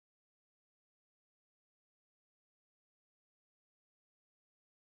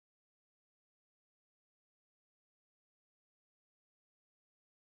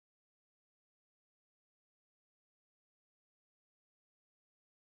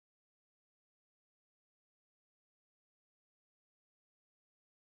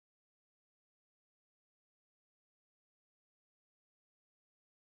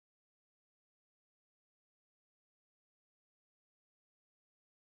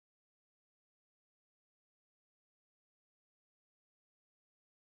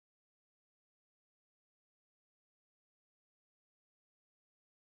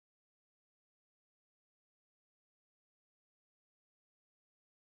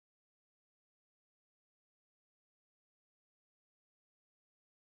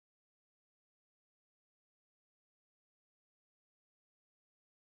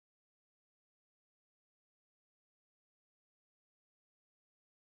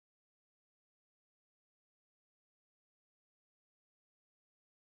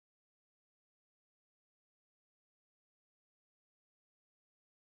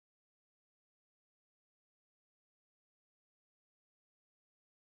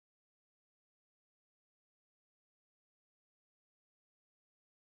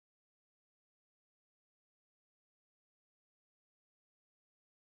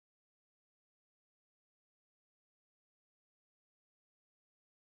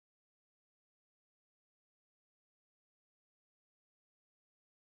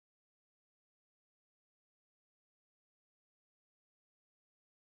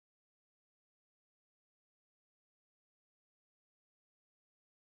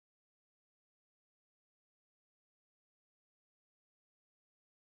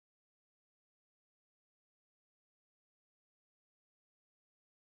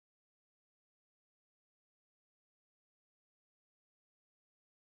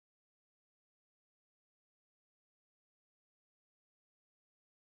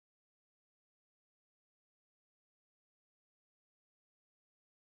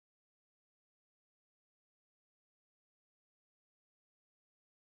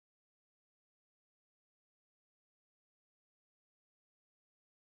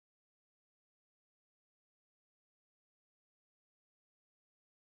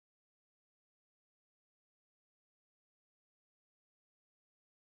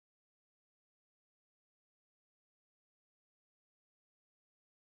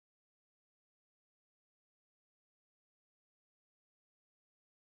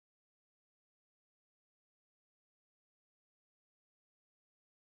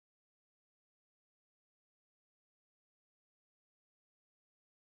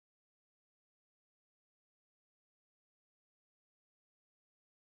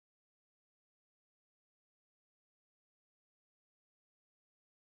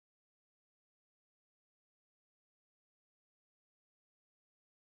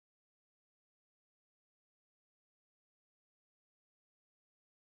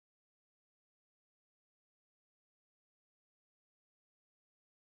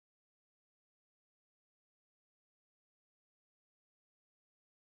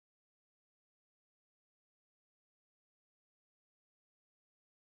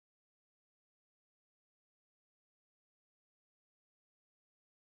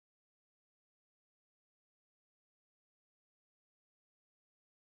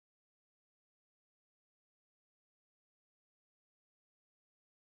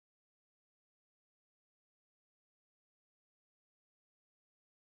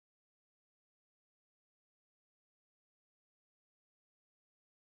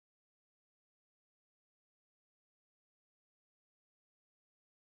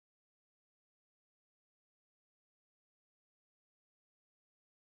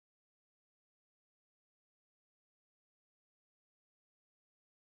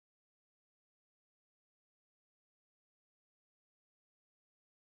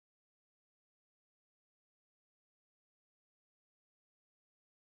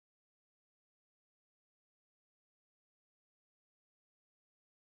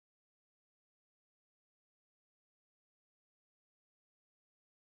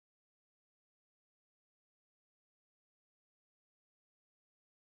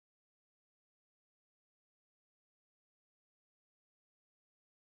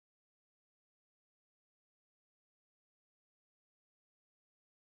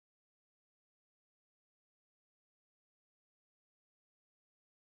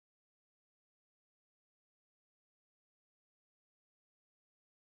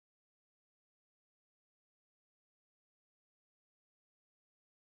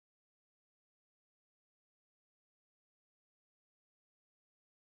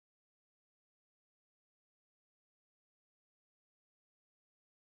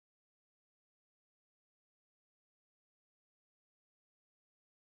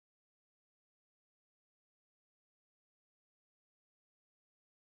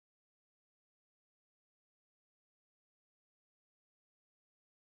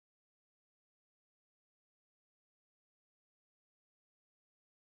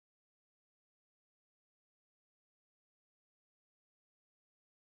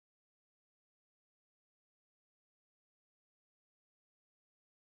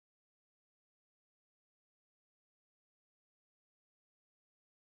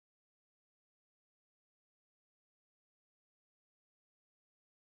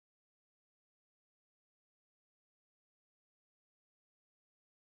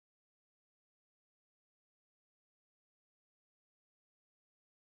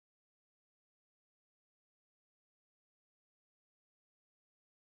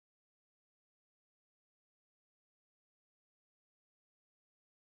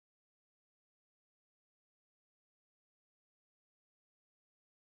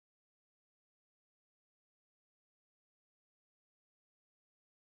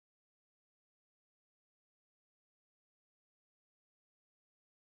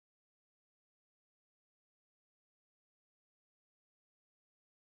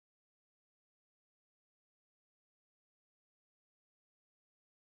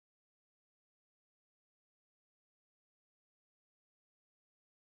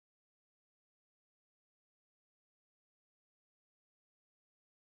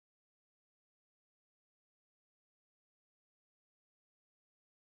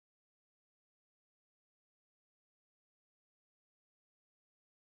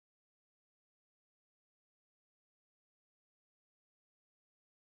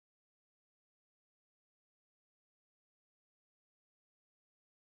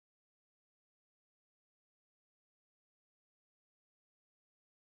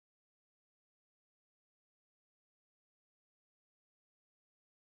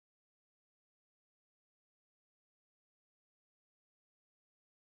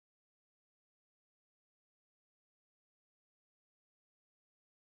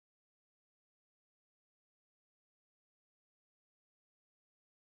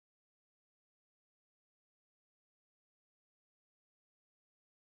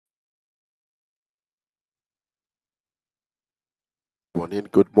Morning,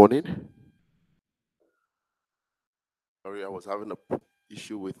 good morning. Sorry, I was having a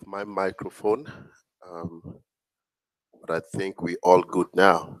issue with my microphone, um, but I think we all good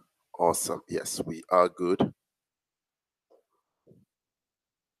now. Awesome. Yes, we are good.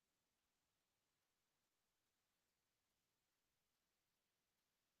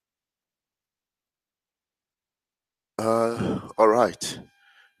 All right.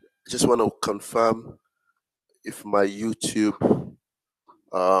 I just want to confirm if my YouTube,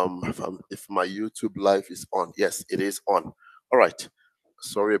 if my YouTube live is on. Yes, it is on. All right.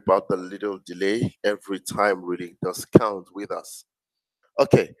 Sorry about the little delay. Every time really does count with us.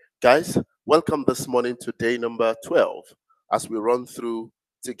 Okay, guys, welcome this morning to day number 12 as we run through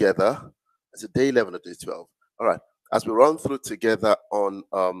together. Is it day 11 or day 12? All right, as we run through together on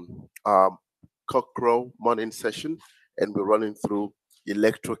our Cockrell morning session, and we're running through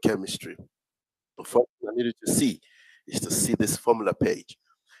electrochemistry. The first thing I need you to see is to see this formula page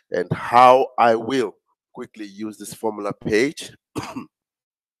and how I will quickly use this formula page.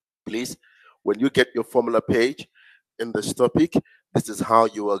 Please, when you get your formula page in this topic, this is how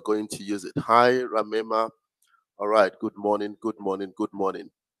you are going to use it. Hi, Ramema. All right, good morning, good morning, good morning.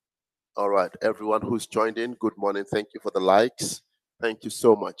 All right, everyone who's joined in, good morning. Thank you for the likes. Thank you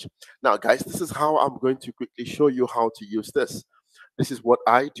so much. Now, guys, this is how I'm going to quickly show you how to use this. This is what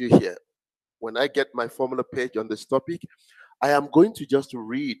I do here. When I get my formula page on this topic, I am going to just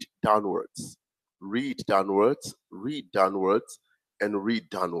read downwards, read downwards, and read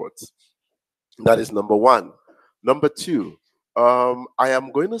downwards. That is number one. Number two, I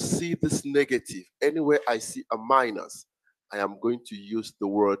am going to see this negative. Anywhere I see a minus, I am going to use the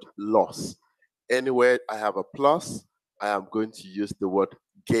word loss. Anywhere I have a plus, I am going to use the word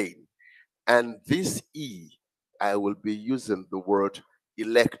gain. And this E, I will be using the word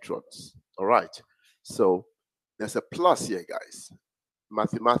electrons. All right. So there's a plus here, guys.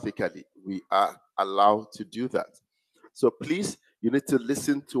 Mathematically, we are allowed to do that. So please, you need to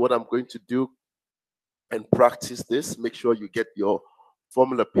listen to what I'm going to do and practice this. Make sure you get your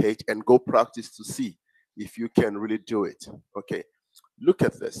formula page and go practice to see if you can really do it. Okay, look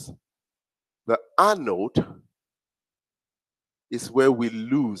at this. The anode is where we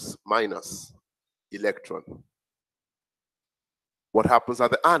lose minus electron. What happens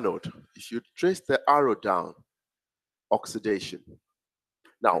at the anode? If you trace the arrow down, oxidation.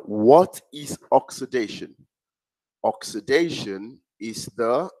 Now, what is oxidation? Oxidation is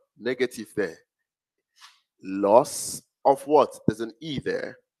the negative there. Loss of what? There's an E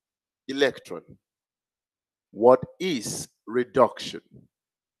there. Electron. What is reduction?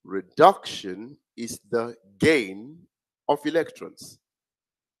 Reduction is the gain of electrons.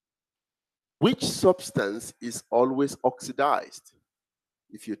 Which substance is always oxidized?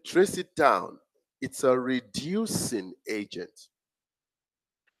 If you trace it down, it's a reducing agent.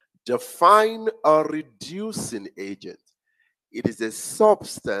 Define a reducing agent. It is a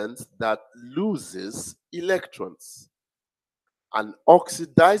substance that loses electrons. An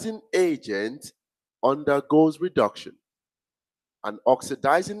oxidizing agent undergoes reduction. An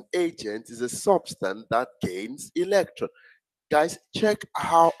oxidizing agent is a substance that gains electron. Guys, check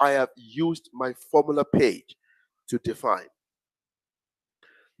how I have used my formula page to define.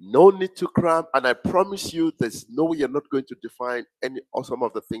 No need to cram, and I promise you there's no way you're not going to define any or some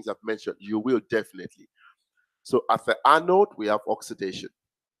of the things I've mentioned. You will definitely. So at the anode, we have oxidation.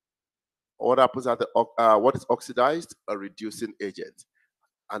 What happens at the what is oxidized? A reducing agent.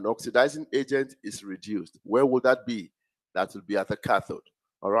 An oxidizing agent is reduced. Where will that be? That will be at the cathode.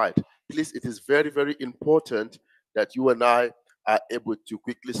 All right. Please, it is very, very important that you and I are able to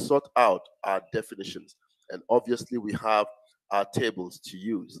quickly sort out our definitions. And obviously, we have our tables to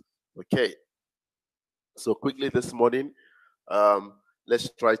use. Okay. So, quickly this morning, let's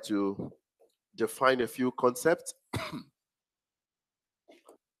try to define a few concepts.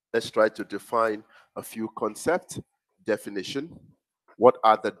 Let's try to define a few concepts. Definition. What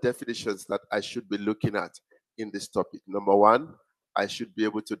are the definitions that I should be looking at in this topic? Number one, I should be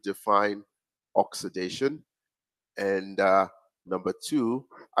able to define oxidation. And number two,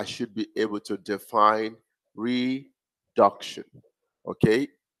 I should be able to define reduction. Okay?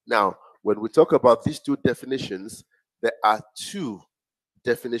 Now, when we talk about these two definitions, there are two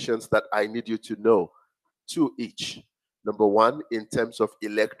definitions that I need you to know, two each. Number one, in terms of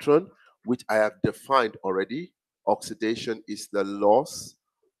electron, which I have defined already, oxidation is the loss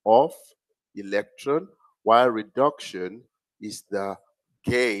of electron, while reduction is the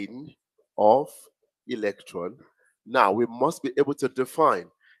gain of electron. Now, we must be able to define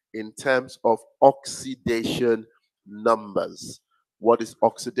in terms of oxidation numbers. What is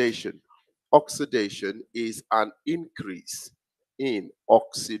oxidation? Oxidation is an increase in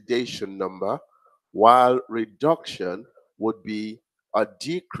oxidation number, while reduction would be a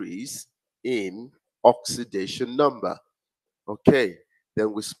decrease in oxidation number. Okay,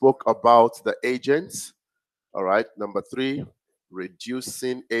 then we spoke about the agents. All right, number 3,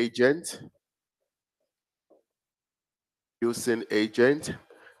 reducing agent. Reducing agent.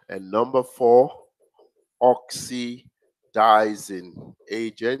 And number 4, oxidizing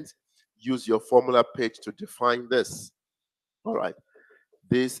agent. Use your formula page to define this. All right,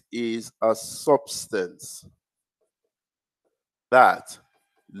 this is a substance that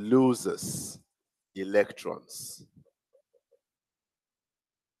loses electrons.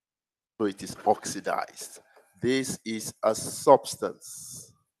 So it is oxidized. This is a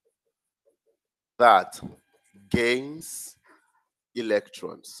substance that gains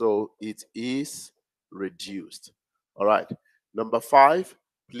electrons. So it is reduced. All right. Number 5,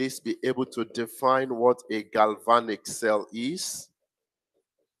 please be able to define what a galvanic cell is.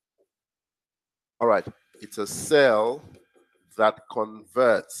 All right. It's a cell that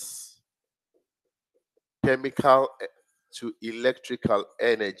converts chemical to electrical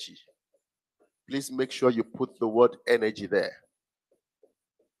energy. Please make sure you put the word energy there.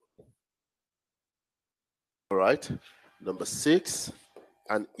 All right. Number 6,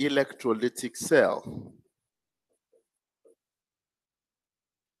 an electrolytic cell.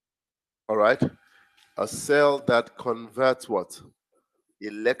 All right. A cell that converts what?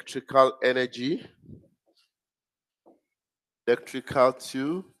 Electrical energy, electrical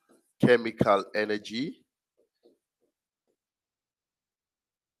to chemical energy.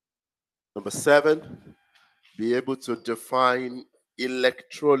 Number 7, be able to define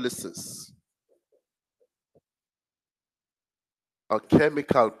electrolysis. A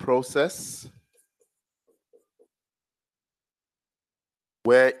chemical process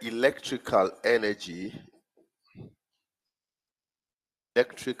where electrical energy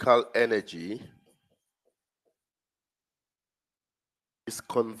is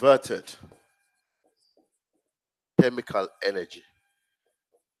converted to chemical energy.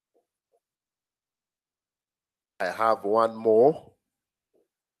 I have one more.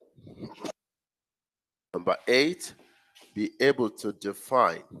 Number 8, be able to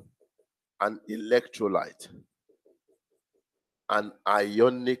define an electrolyte, an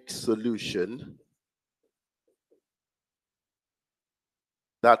ionic solution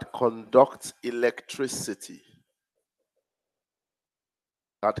that conducts electricity,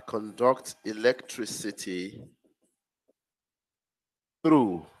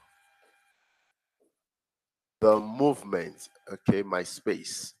 through the movement, okay, my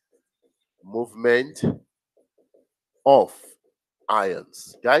space, movement of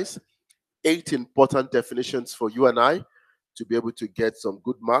ions. Guys, 8 important definitions for you and I to be able to get some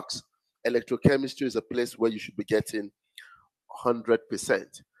good marks. Electrochemistry is a place where you should be getting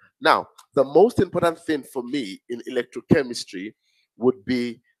 100%. Now, the most important thing for me in electrochemistry would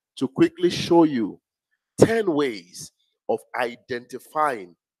be to quickly show you 10 ways of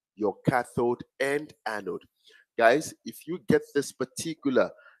identifying your cathode and anode. Guys, if you get this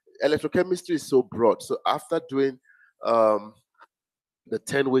particular, electrochemistry is so broad. So after doing the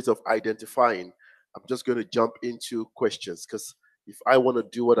 10 ways of identifying, I'm just going to jump into questions, because if I want to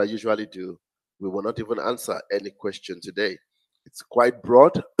do what I usually do, we will not even answer any question today. It's quite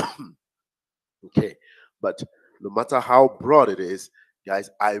broad. Okay, but no matter how broad it is, guys,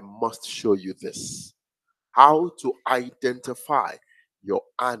 I must show you this. How to identify your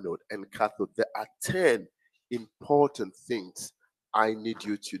anode and cathode. There are 10 important things I need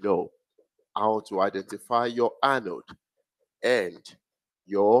you to know. How to identify your anode and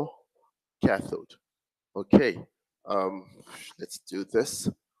your cathode. Okay, let's do this.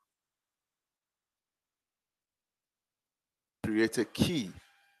 Create a key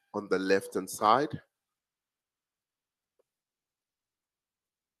on the left hand side.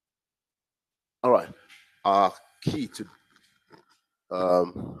 All right, our key to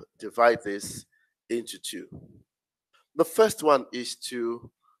divide this into 2. The first one is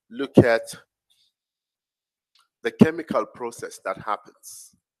to look at the chemical process that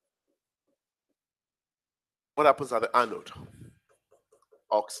happens. What happens at the anode?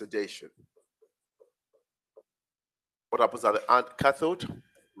 Oxidation. What happens at the cathode?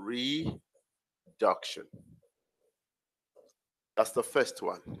 Reduction. That's the first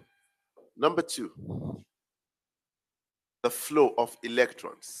one. Number 2, the flow of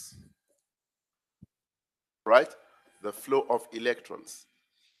electrons. Right? The flow of electrons.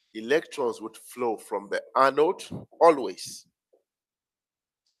 Electrons would flow from the anode always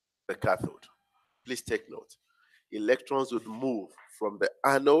the cathode. Please take note. Electrons would move from the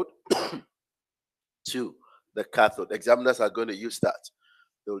anode to the cathode. Examiners are going to use that.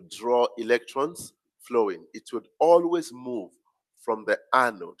 They'll draw electrons flowing. It would always move from the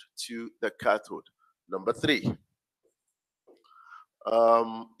anode to the cathode. Number 3,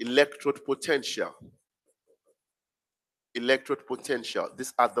 electrode potential. Electrode potential.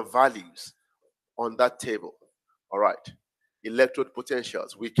 These are the values on that table. All right. Electrode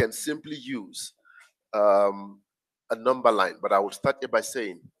potentials. We can simply use a number line, but I will start here by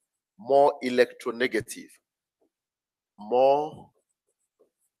saying more electronegative, more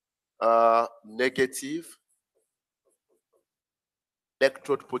negative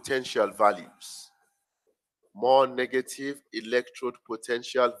electrode potential values. More negative electrode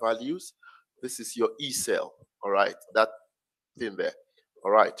potential values. This is your E cell, all right, that thing there,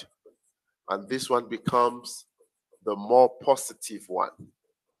 all right. And this one becomes the more positive one,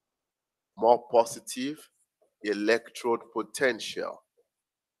 more positive electrode potential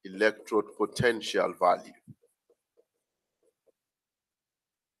value.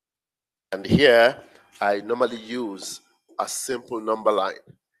 And here, I normally use a simple number line.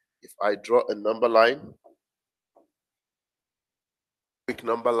 If I draw a number line, quick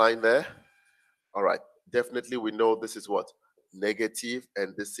number line there, all right, definitely we know this is what? Negative,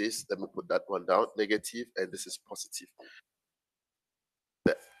 and this is, let me put that one down, negative, and this is positive.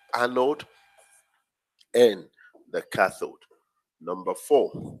 The anode and the cathode. Number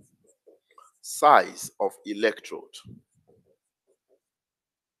 4, size of electrode.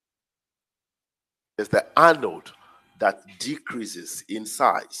 There's the anode that decreases in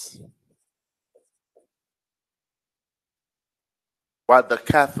size, while the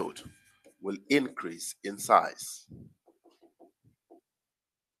cathode will increase in size.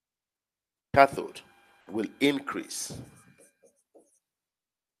 Cathode will increase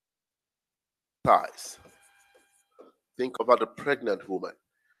size. Think about a pregnant woman.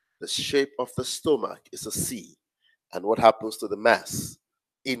 The shape of the stomach is a C, and what happens to the mass?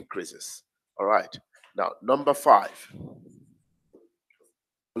 Increases. All right. Now, number 5,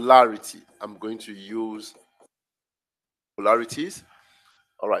 polarity. I'm going to use polarities.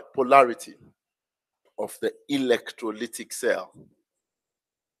 All right, polarity of the electrolytic cell.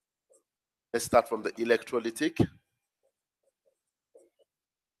 Let's start from the electrolytic.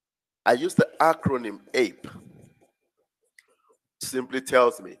 I use the acronym APE. Simply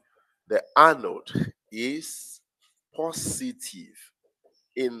tells me the anode is positive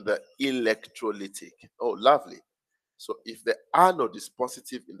in the electrolytic. Oh, lovely. So if the anode is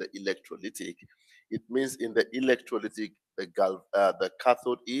positive in the electrolytic, it means in the electrolytic, the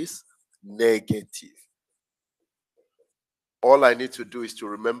cathode is negative. All I need to do is to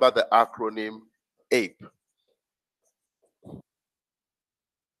remember the acronym APE.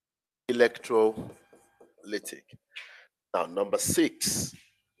 Electrolytic. Now, number 6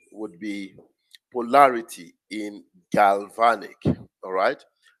 would be polarity in galvanic. All right.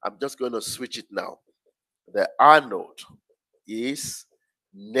 I'm just going to switch it now. The anode is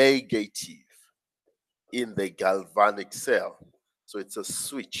negative in the galvanic cell. So it's a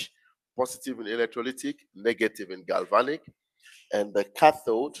switch. Positive in electrolytic, negative in galvanic. And the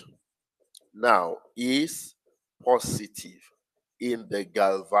cathode now is positive in the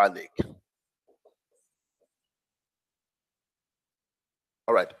galvanic.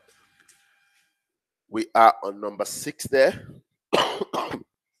 All right. We are on number 6 there.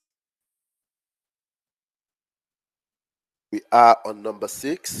 We are on number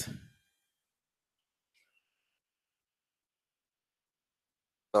 6.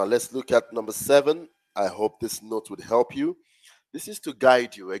 Now let's look at number 7. I hope this note would help you. This is to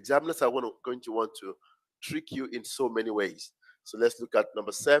guide you. Examiners are going to want to trick you in so many ways. So let's look at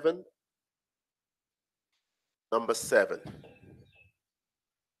number 7. Number 7.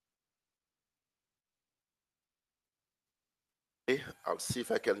 Okay, I'll see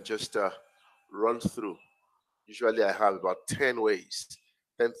if I can just run through. Usually I have about 10 ways,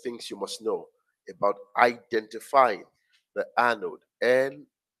 10 things you must know about identifying the anode and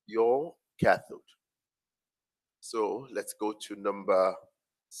your cathode. So let's go to number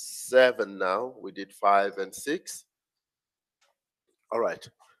 7 now. We did 5 and 6. All right.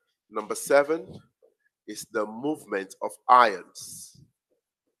 Number 7 is the movement of ions.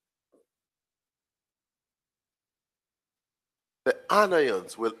 The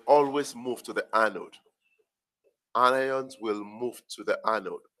anions will always move to the anode. Anions will move to the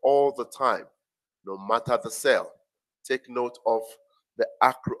anode all the time, no matter the cell. Take note of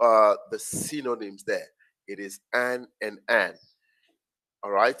the synonyms there. It is an and an.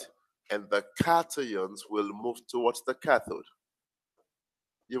 All right? And the cations will move towards the cathode.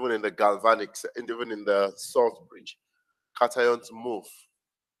 Even in the galvanic, even in the salt bridge, cations move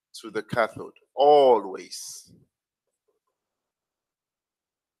to the cathode. Always.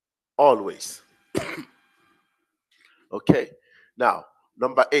 Always. Okay. Now,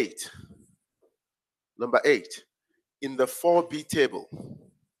 number 8. Number 8. In the 4B table.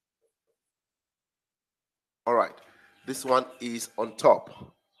 All right. This one is on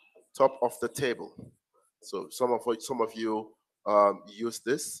top of the table. So some of you use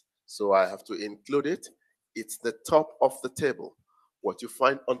this, so I have to include it. It's the top of the table. What you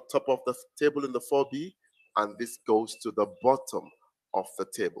find on top of the table in the 4B, and this goes to the bottom of the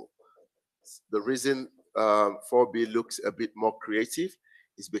table. The reason 4B looks a bit more creative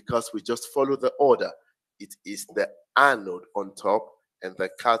is because we just follow the order. It is the anode on top and the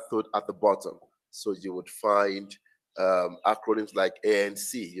cathode at the bottom. So you would find acronyms like A and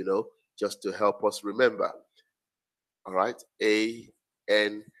C, just to help us remember. All right, A,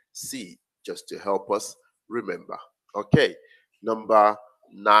 N, C, just to help us remember. Okay, number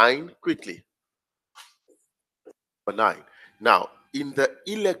 9, quickly. Number 9. Now, in the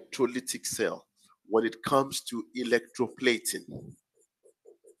electrolytic cell, when it comes to electroplating,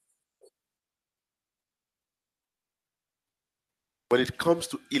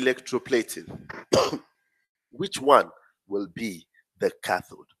 which one will be the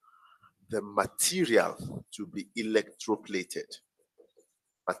cathode? The material to be electroplated.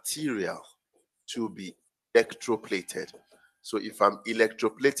 Material to be electroplated. So if I'm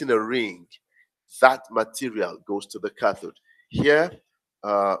electroplating a ring, that material goes to the cathode. Here,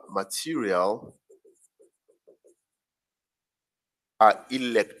 material are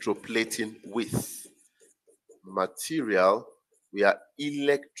electroplating with. Material we are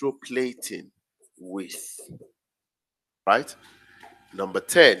electroplating with. Right? Number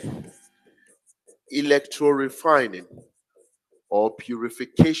 10, electrorefining or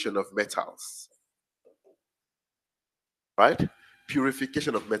purification of metals. Right?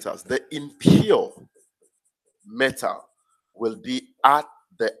 Purification of metals. The impure metal will be at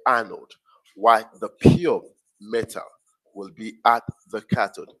the anode, while the pure metal will be at the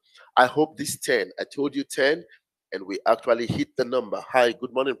cathode. I hope this 10, I told you 10, and we actually hit the number. Hi,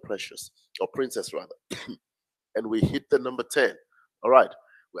 good morning, Precious, or Princess rather. And we hit the number 10. All right,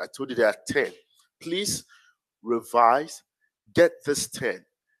 I told you there are 10. Please revise, get this 10.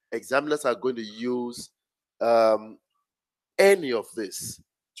 Examiners are going to use any of this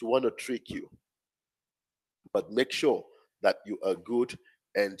to want to trick you. But make sure that you are good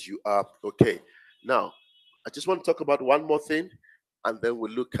and you are okay. Now, I just want to talk about one more thing, and then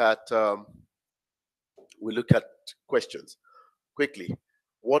we'll look at questions quickly.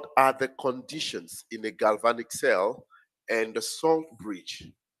 What are the conditions in a galvanic cell and the salt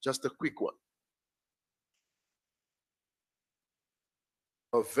bridge? Just a quick one.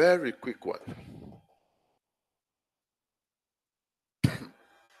 A very quick one.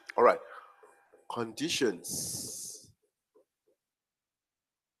 All right. Conditions.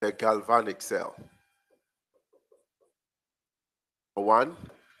 A galvanic cell. One,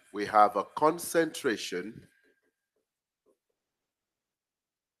 we have a concentration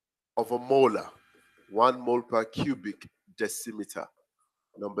of a molar, 1 mole per cubic decimeter.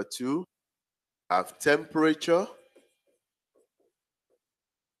 Number 2, have temperature,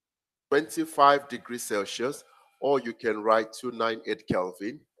 25 degrees Celsius, or you can write 298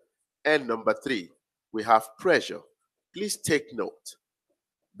 Kelvin. And number 3, we have pressure. Please take note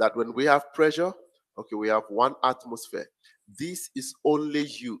that when we have pressure, okay, we have 1 atmosphere. This is only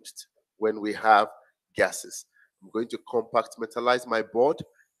used when we have gases. I'm going to compartmentalize my board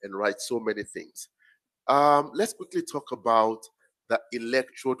and write so many things. Let's quickly talk about the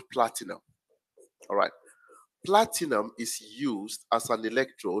electrode platinum. All right. Platinum is used as an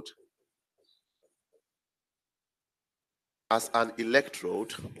electrode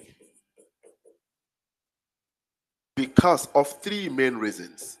because of 3 main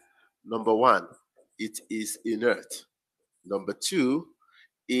reasons. Number 1, it is inert. Number 2,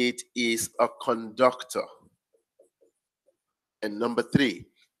 it is a conductor. And number 3,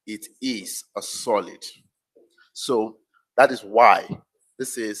 it is a solid. So that is why.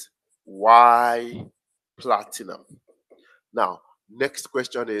 This is why platinum. Now, next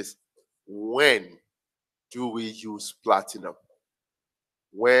question is, when do we use platinum?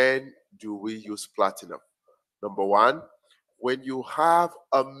 When do we use platinum? Number 1, when you have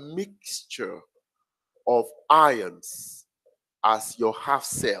a mixture of ions as your half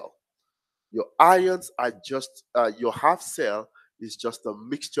cell. Your ions are just, your half cell is just a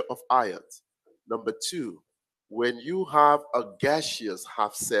mixture of ions. Number 2, when you have a gaseous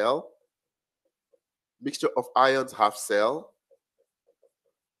half cell, mixture of ions half cell.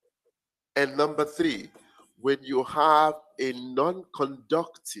 And number 3, when you have a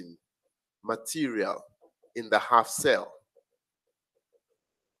non-conducting material in the half cell.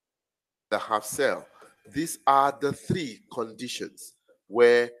 The half cell. These are the three conditions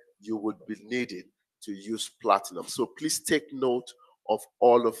where you would be needing to use platinum. So please take note of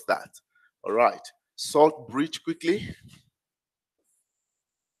all of that. All right. Salt bridge quickly.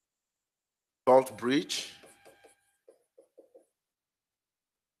 Salt bridge.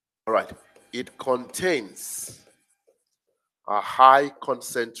 All right. It contains a high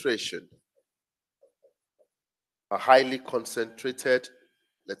concentration, a highly concentrated,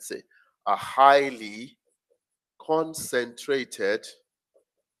 let's say, a highly concentrated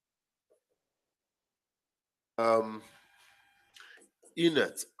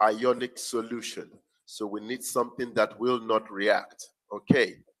inert ionic solution. So we need something that will not react.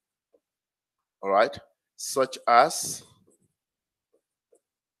 Okay. All right. Such as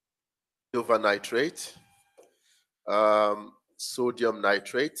silver nitrate, sodium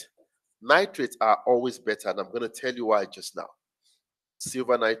nitrate. Nitrates are always better, and I'm going to tell you why just now.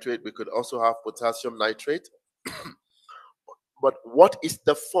 Silver nitrate, we could also have potassium nitrate. But what is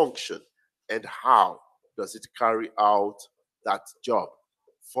the function and how does it carry out that job?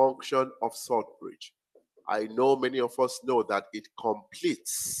 Function of salt bridge. I know many of us know that it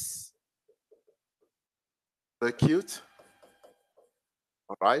completes circuit,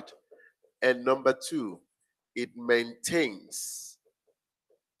 all right? And number two, it maintains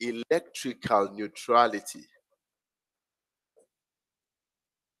electrical neutrality,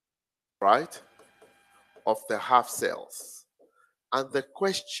 right, of the half cells. And the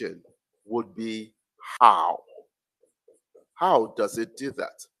question would be how? How does it do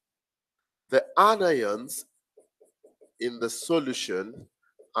that? The anions in the solution,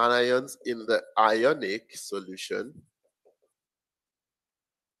 anions in the ionic solution,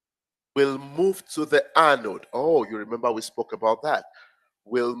 will move to the anode. Oh, you remember we spoke about that.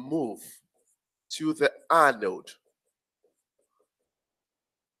 Will move to the anode.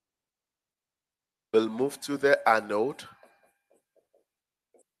 Will move to the anode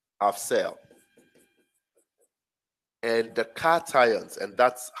of cell. And the cations, and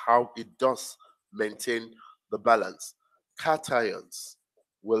that's how it does maintain the balance. Cations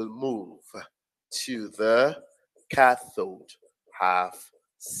will move to the cathode half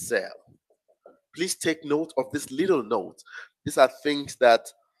cell. Please take note of this little note. These are things that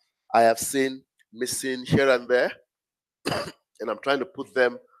I have seen missing here and there, and I'm trying to put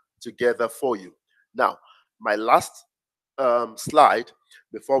them together for you. Now, my last slide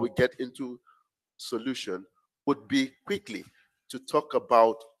before we get into solution would be quickly to talk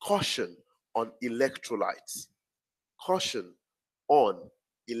about caution on electrolytes. Caution on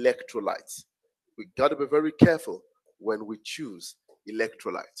electrolytes. We got to be very careful when we choose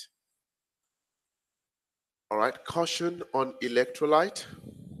electrolyte. All right, caution on electrolyte.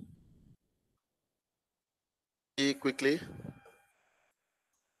 Quickly.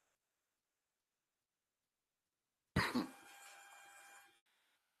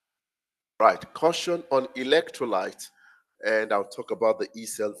 Right, caution on electrolyte, and I'll talk about the E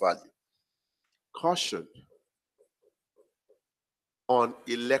cell value. Caution on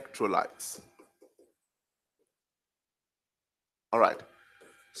electrolytes. All right,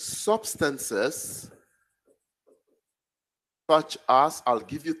 substances such as, I'll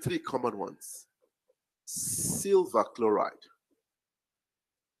give you three common ones: silver chloride,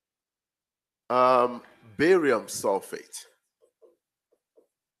 barium sulfate,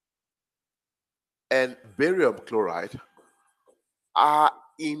 and barium chloride are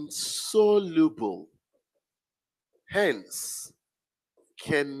insoluble, hence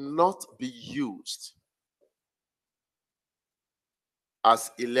cannot be used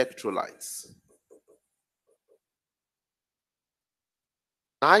as electrolytes.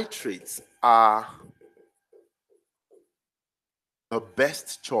 Nitrates are the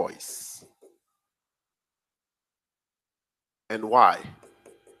best choice. And why?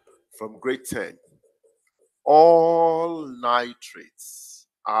 From grade 10, all nitrates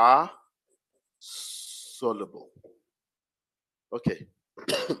are soluble. Okay.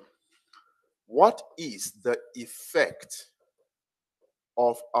 What is the effect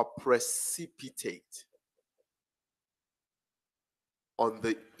of a precipitate on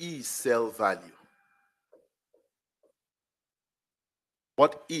the E cell value?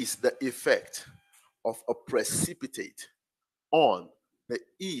 What is the effect of a precipitate on the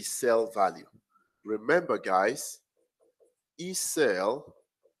E cell value? Remember, guys, E cell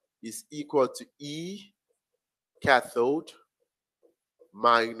is equal to E cathode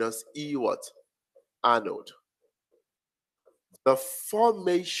minus E what? Anode. The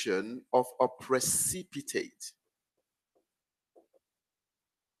formation of a precipitate.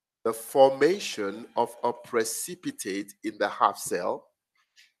 The formation of a precipitate in the half cell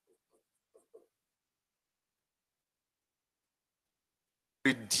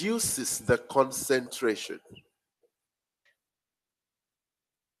reduces the concentration.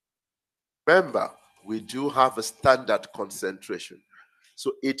 Remember, we do have a standard concentration.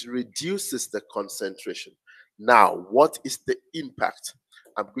 So it reduces the concentration. Now, what is the impact?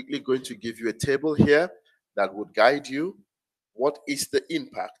 I'm quickly going to give you a table here that would guide you. What is the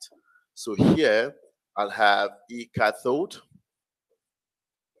impact? So here, I'll have E cathode,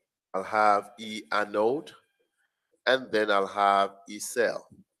 I'll have E anode, and then I'll have E cell.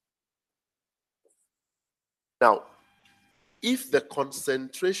 Now, if the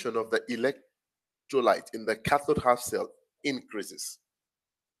concentration of the electrolyte in the cathode half cell increases,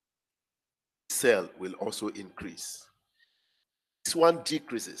 cell will also increase. This one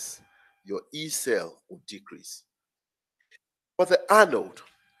decreases, your E cell will decrease. For the anode,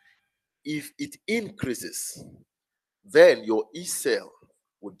 if it increases, then your E cell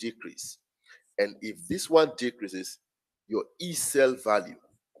will decrease. And if this one decreases, your E cell value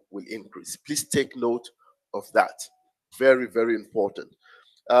will increase. Please take note of that. Very, very important.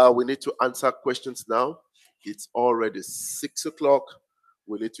 We need to answer questions now. It's already 6 o'clock.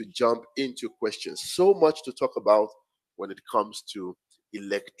 We need to jump into questions. So much to talk about when it comes to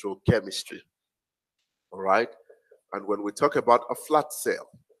electrochemistry. All right. And when we talk about a flat cell,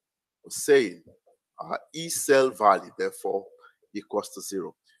 we're saying our E cell value, therefore, equals to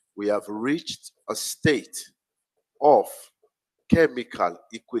 0. We have reached a state of chemical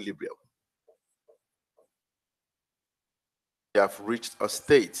equilibrium. We have reached a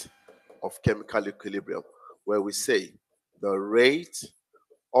state of chemical equilibrium where we say the rate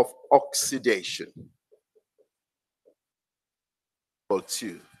of oxidation equal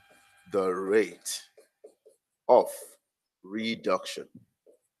to the rate of reduction.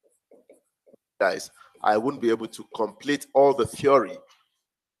 Guys, I wouldn't be able to complete all the theory.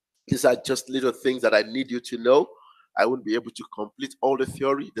 These are just little things that I need you to know. I wouldn't be able to complete all the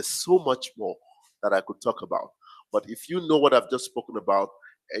theory. There's so much more that I could talk about. But if you know what I've just spoken about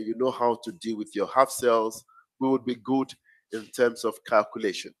and you know how to deal with your half cells, we would be good in terms of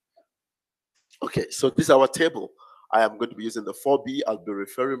calculation. Okay, so this is our table. I am going to be using the 4B. I'll be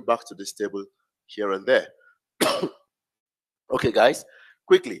referring back to this table here and there. Okay, guys,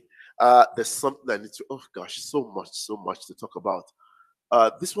 quickly. There's something I need to, oh gosh, so much to talk about.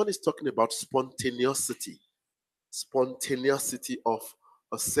 This one is talking about spontaneity of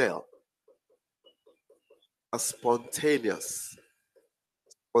a cell. A spontaneity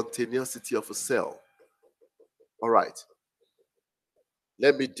of a cell. All right.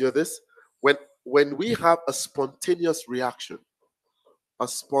 Let me do this. When we have a spontaneous reaction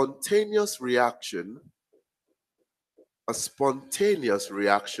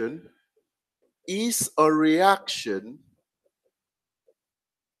is a reaction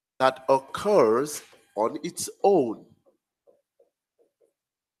that occurs on its own.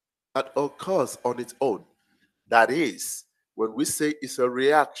 That is, when we say it's a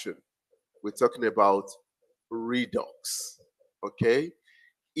reaction, we're talking about redox. Okay?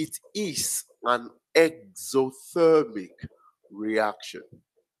 It is an exothermic reaction.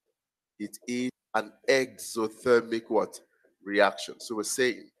 It is an exothermic what? Reaction. So we're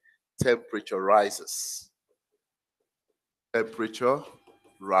saying temperature rises. Temperature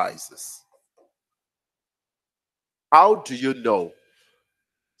rises. How do you know?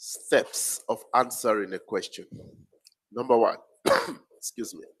 Steps of answering a question. Number one,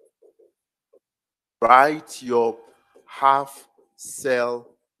 excuse me. Write your half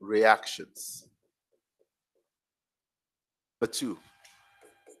cell reactions. Number two,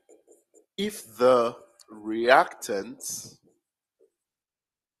 if the reactants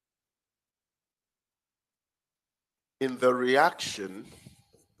in the reaction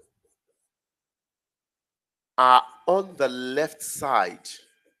are on the left side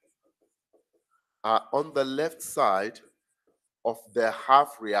of the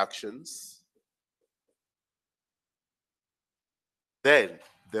half reactions, then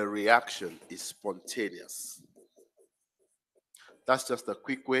the reaction is spontaneous. That's just a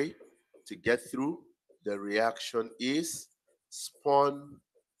quick way to get through. The reaction is spontaneous.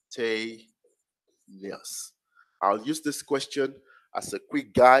 I'll use this question as a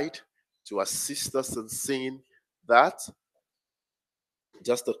quick guide to assist us in seeing that.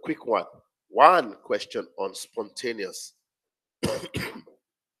 Just a quick one. One question on spontaneous.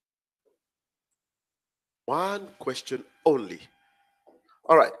 One question only.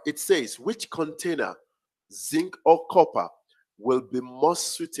 All right, it says, which container, zinc or copper, will be more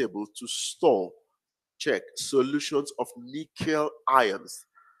suitable to store, check, solutions of nickel ions.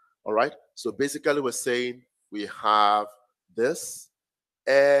 All right. So basically, we're saying we have this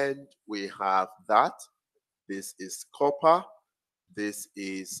and we have that. This is copper. This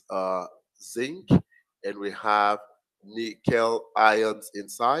is zinc. And we have nickel ions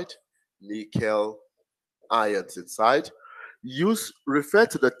inside. Nickel ions inside. Refer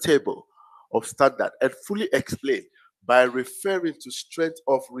to the table of standard and fully explain by referring to strength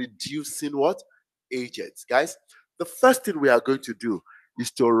of reducing what? Agents. Guys, the first thing we are going to do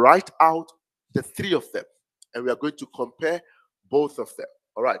is to write out the three of them and we are going to compare both of them.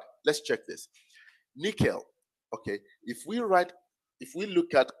 All right, let's check this. Nickel. Okay, if we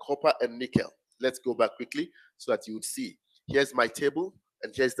look at copper and nickel, let's go back quickly so that you would see. Here's my table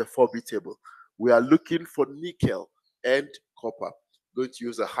and here's the 4B table. We are looking for nickel and copper. Going to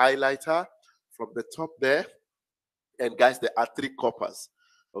use a highlighter from the top there. And guys, there are 3 coppers.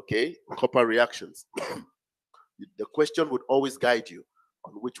 Okay, copper reactions. The question would always guide you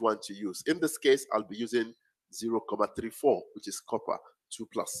on which one to use. In this case, I'll be using 0.34, which is copper, 2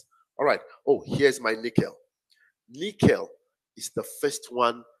 plus. All right. Oh, here's my nickel. Nickel is the first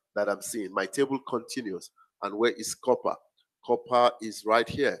one that I'm seeing. My table continues. And where is copper? Copper is right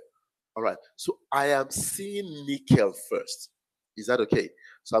here. All right. So I am seeing nickel first. Is that okay?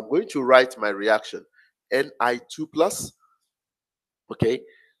 So I'm going to write my reaction. Ni2 plus. Okay.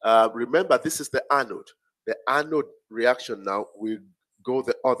 Remember, this is the anode. The anode reaction now will go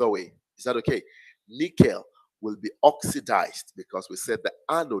the other way. Is that okay? Nickel will be oxidized because we said the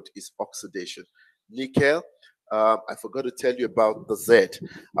anode is oxidation. Nickel, I forgot to tell you about the Z.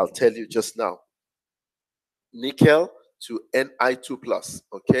 I'll tell you just now. Nickel to Ni2 plus,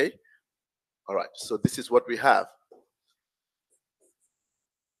 okay? All right, so this is what we have.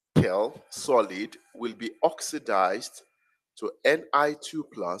 Nickel solid will be oxidized to Ni2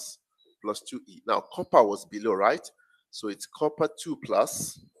 plus 2E. Now, copper was below, right? So it's copper 2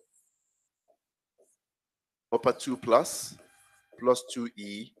 plus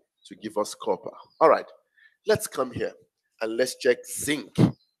 2E to give us copper. All right, let's come here and let's check zinc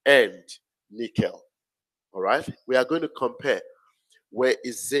and nickel. All right, we are going to compare. Where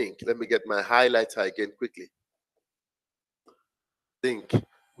is zinc? Let me get my highlighter again quickly. Zinc,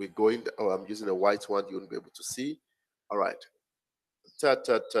 we're going, I'm using a white one, you won't be able to see. All right.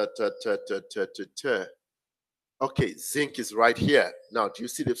 Okay, zinc is right here. Now, do you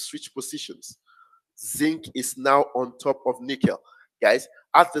see the switch positions? Zinc is now on top of nickel. Guys,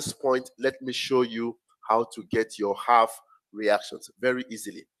 at this point, let me show you how to get your half reactions very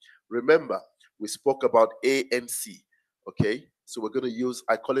easily. Remember, we spoke about A and C, okay? So we're going to use,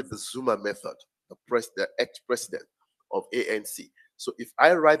 I call it the Zuma method, the ex-president of A and C. So if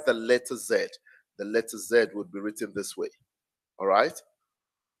I write the letter Z, the letter Z would be written this way, all right?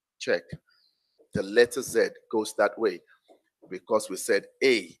 Check. The letter Z goes that way because we said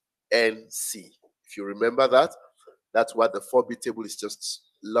A and C. If you remember that, that's why the 4B table is just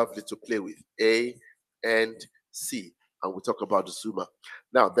lovely to play with. A and C. And we talk about the Zuma.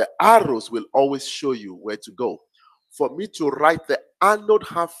 Now, the arrows will always show you where to go. For me to write the anode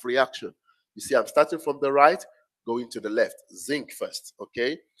half reaction, you see, I'm starting from the right, going to the left. Zinc first,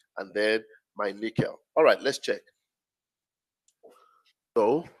 okay? And then my nickel. All right, let's check.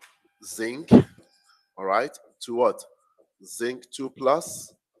 So, zinc, all right, to what? Zinc 2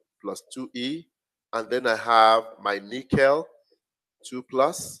 plus 2E. And then I have my nickel 2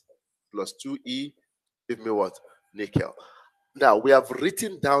 plus 2E. Give me what? Nickel. Now, we have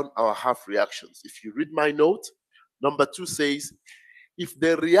written down our half reactions. If you read my note, number 2 says, if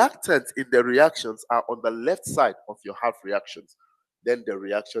the reactants in the reactions are on the left side of your half reactions, then the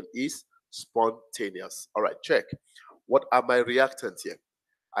reaction is spontaneous. All right, check. What are my reactants here?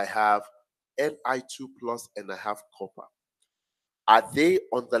 I have Ni2 plus and I have copper. Are they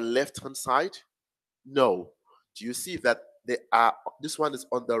on the left-hand side? No. Do you see that they are? This one is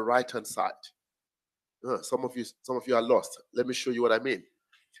on the right-hand side. Some of you are lost. Let me show you what I mean.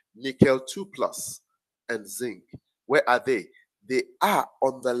 Nickel 2 plus and zinc. Where are they? They are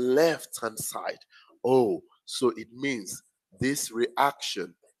on the left-hand side. Oh, so it means this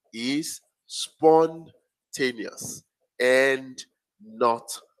reaction is spontaneous and not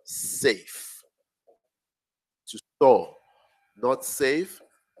safe to store. Not safe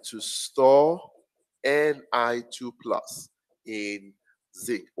to store Ni2 plus in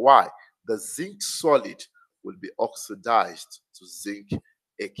zinc. Why? The zinc solid will be oxidized to zinc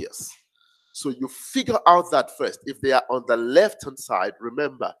aqueous. So you figure out that first. If they are on the left-hand side,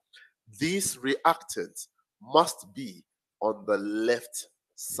 remember, these reactants must be on the left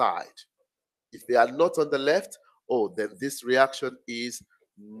side. If they are not on the left, oh, then this reaction is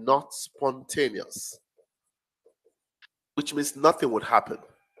not spontaneous, which means nothing would happen.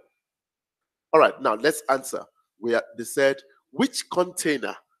 All right, now let's answer. They said, which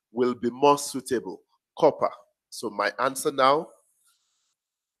container will be more suitable? Copper. So my answer now,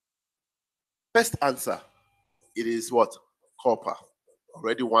 first answer, it is what? Copper.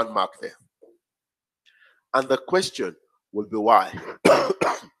 Already 1 mark there. And the question will be why.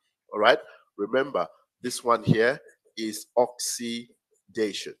 All right, remember, this one here is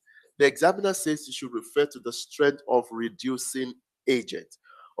oxidation. The examiner says you should refer to the strength of reducing agent.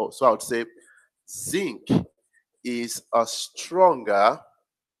 Oh, so I would say zinc is a stronger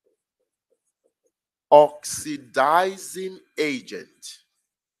oxidizing agent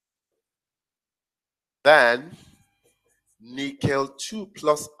than nickel 2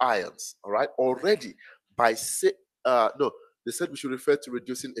 plus ions. All right, already by no, they said we should refer to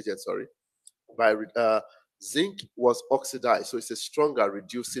reducing agent. Sorry, by zinc was oxidized, so it's a stronger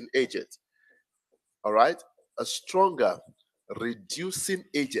reducing agent. All right, a stronger reducing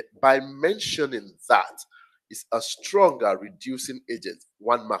agent. By mentioning that, is a stronger reducing agent.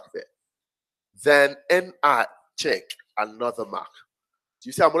 1 mark there. Then NR, check, another mark. Do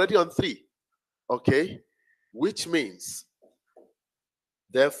you see I'm already on 3? Okay, which means,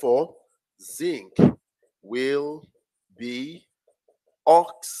 therefore, zinc will be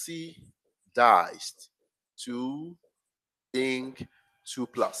oxidized to zinc 2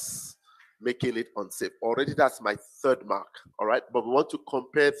 plus, making it unsafe. Already that's my 3rd mark. All right, but we want to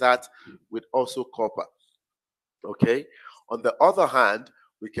compare that with also copper. Okay, on the other hand,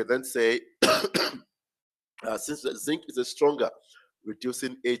 we can then say since zinc is a stronger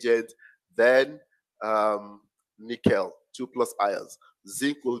reducing agent than nickel 2 plus ions,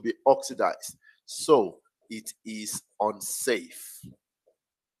 zinc will be oxidized, so it is unsafe.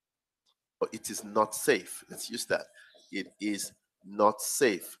 But it is not safe. Let's use that. It is not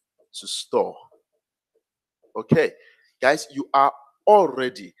safe to store. Okay, guys, you are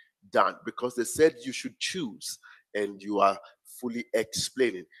already done because they said you should choose, and you are fully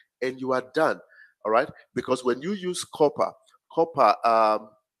explaining, and you are done. All right, because when you use copper,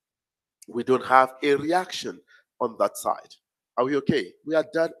 we don't have a reaction on that side. Are we okay? We are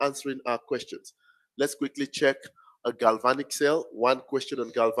done answering our questions. Let's quickly check a galvanic cell. 1 question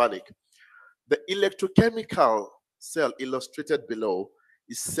on galvanic. The electrochemical cell illustrated below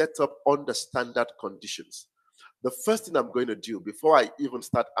is set up under standard conditions. The first thing I'm going to do before I even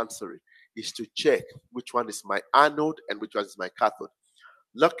start answering is to check which one is my anode and which one is my cathode.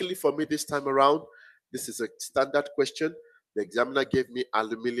 Luckily for me this time around, this is a standard question. The examiner gave me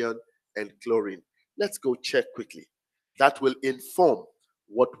aluminum and chlorine. Let's go check quickly. That will inform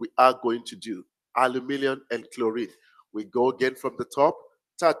what we are going to do. Aluminum and chlorine. We go again from the top.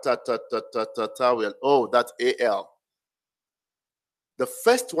 Ta ta ta ta ta ta ta. Well, oh, that's Al. The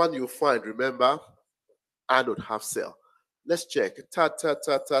first one you find, remember, anode half cell. Let's check. Ta ta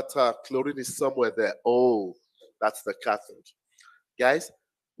ta ta ta. Chlorine is somewhere there. Oh, that's the cathode. Guys,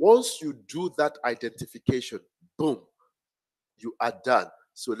 once you do that identification, boom, you are done.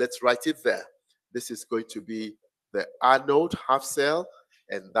 So let's write it there. This is going to be the anode half cell,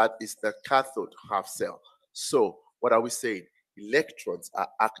 and that is the cathode half cell. So what are we saying? Electrons are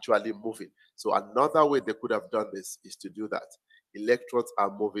actually moving. So another way they could have done this is to do that. Electrons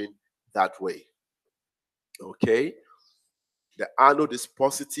are moving that way. Okay? The anode is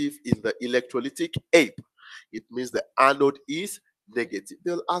positive in the electrolytic ape. It means the anode is negative.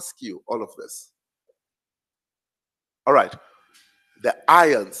 They'll ask you all of this. All right. The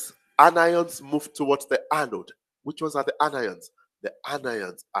anions move towards the anode. Which ones are the anions? The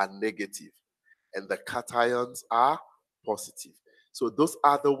anions are negative, and the cations are positive. So those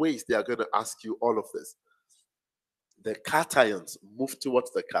are the ways they are going to ask you all of this. The cations move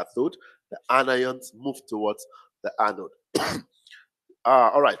towards the cathode. The anions move towards the anode.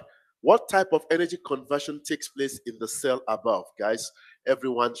 All right. What type of energy conversion takes place in the cell above? Guys,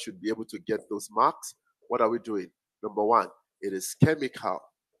 everyone should be able to get those marks. What are we doing? Number 1, it is chemical.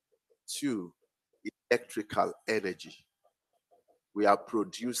 2, electrical energy. We are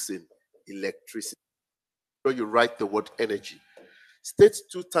producing electricity. So you write the word energy. State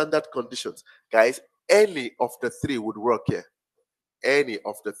 2 standard conditions. Guys, any of the 3 would work here. Any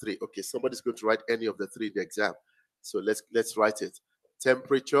of the 3. Okay, somebody's going to write any of the 3 in the exam. So let's write it.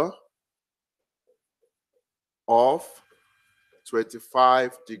 Temperature of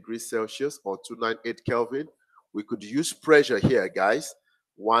 25 degrees Celsius or 298 Kelvin. We could use pressure here, guys.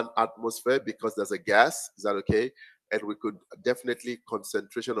 1 atmosphere because there's a gas. Is that okay? And we could definitely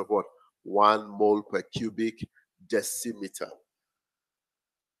concentration of what? 1 mole per cubic decimeter.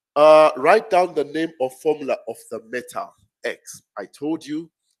 Write down the name or formula of the metal X. I told you,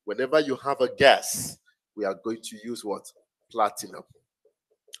 whenever you have a gas, we are going to use what? Platinum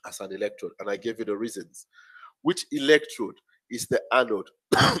as an electrode. And I gave you the reasons. Which electrode is the anode?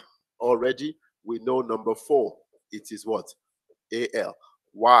 Already, we know number 4. It is what? Al.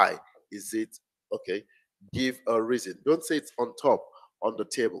 Why is it? Okay. Give a reason. Don't say it's on top, on the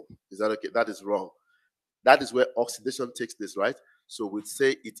table. Is that okay? That is wrong. That is where oxidation takes place, right? So we'd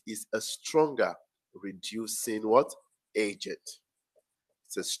say it is a stronger reducing what? Agent.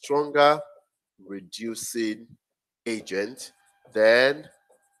 It's a stronger reducing agent than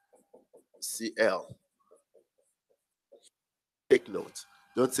Cl. Take note.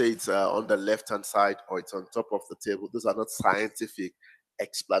 Don't say it's on the left-hand side or it's on top of the table. Those are not scientific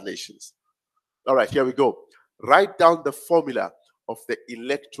explanations. All right, here we go. Write down the formula of the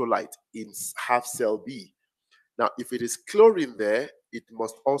electrolyte in half cell B. Now, if it is chlorine there, it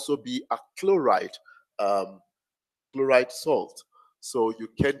must also be a chloride, chloride salt. So you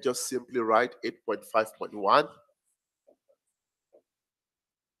can just simply write 8.5.1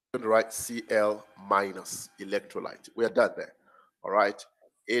 and write Cl minus electrolyte. We are done there. All right.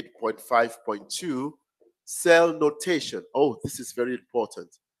 8.5.2 cell notation. Oh, this is very important.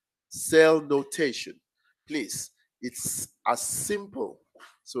 Cell notation. Please, it's as simple.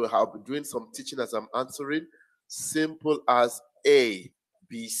 So I'll be doing some teaching as I'm answering. Simple as A,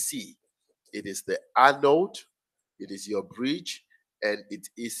 B, C. It is the anode, it is your bridge, and it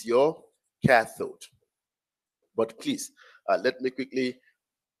is your cathode. But please, let me quickly,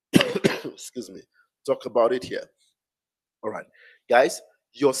 excuse me, talk about it here. All right, guys,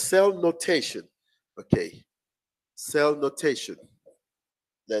 your cell notation. Okay, cell notation.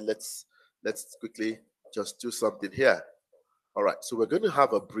 Then let's quickly just do something here. All right, so we're going to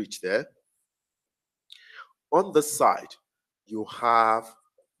have a bridge there. On the side, you have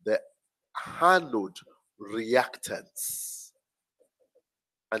the anode reactants.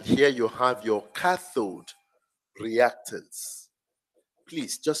 And here you have your cathode reactants.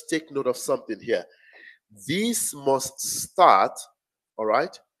 Please just take note of something here. This must start, all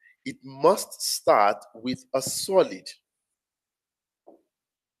right? It must start with a solid.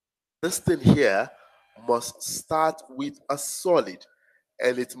 This thing here must start with a solid,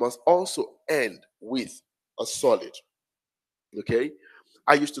 and it must also end with a solid. Okay?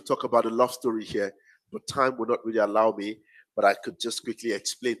 I used to talk about a love story here, but time will not really allow me, but I could just quickly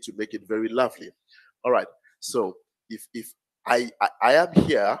explain to make it very lovely. All right. So if I am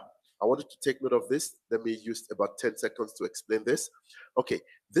here, I wanted to take note of this. Let me use about 10 seconds to explain this. Okay,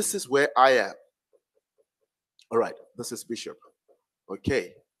 this is where I am. All right, this is Bishop.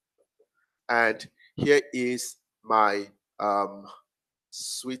 Okay. And here is my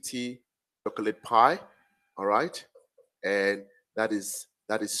sweetie chocolate pie. All right. And that is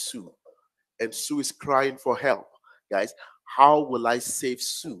Sue. And Sue is crying for help. Guys, how will I save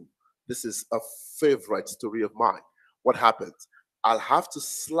Sue? This is a favorite story of mine. What happens? I'll have to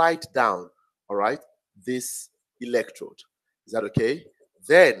slide down, all right, this electrode. Is that okay?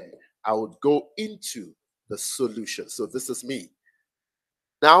 Then I would go into the solution. So this is me.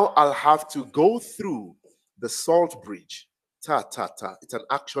 Now I'll have to go through the salt bridge. Ta ta ta. It's an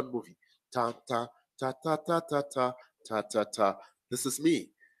action movie. Ta ta ta ta ta ta ta ta ta ta. This is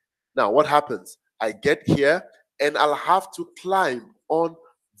me. Now what happens? I get here and I'll have to climb on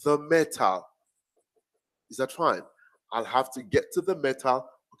the metal. Is that fine? I'll have to get to the metal.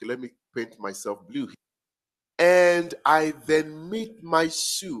 Okay, let me paint myself blue. And I then meet my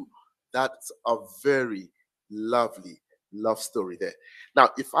Sue. That's a very lovely love story there. Now,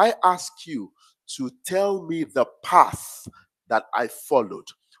 if I ask you to tell me the path that I followed,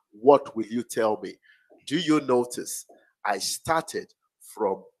 what will you tell me? Do you notice I started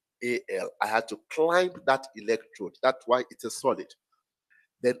from AL? I had to climb that electrode. That's why it's a solid.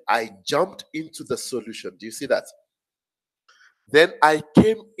 Then I jumped into the solution. Do you see that? Then I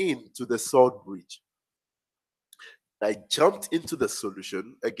came into the salt bridge. I jumped into the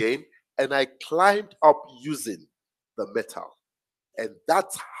solution again and I climbed up using the metal. And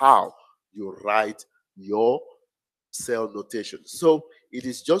that's how you write your cell notation. So it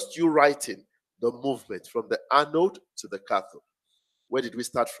is just you writing the movement from the anode to the cathode. Where did we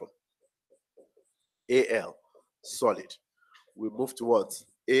start from? Al, solid. We moved towards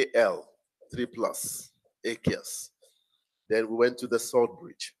Al, 3 plus, aqueous. Then we went to the salt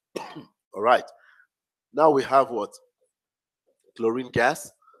bridge. All right. Now we have what? Chlorine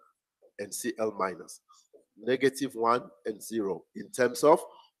gas and Cl minus. -1 and 0 in terms of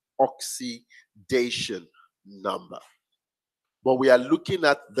oxidation number. But we are looking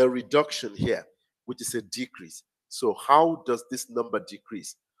at the reduction here, which is a decrease. So how does this number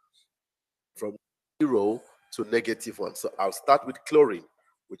decrease? from 0 to -1. So I'll start with chlorine,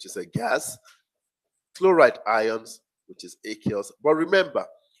 which is a gas, chloride ions, which is aqueous. But remember,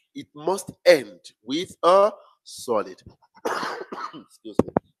 it must end with a solid. Excuse me.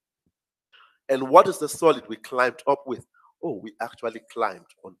 And what is the solid we climbed up with? Oh, we actually climbed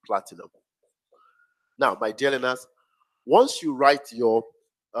on platinum. Now, my dear learners, once you write your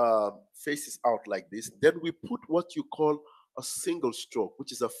faces out like this, then we put what you call a single stroke,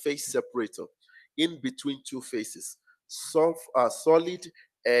 which is a phase separator in between two faces. Solid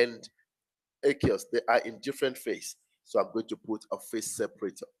and aqueous, they are in different phase. So I'm going to put a phase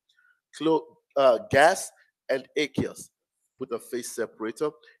separator. Gas and aqueous, put a phase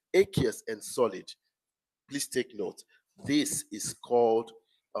separator. Aqueous and solid, please take note. This is called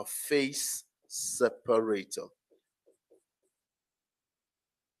a phase separator.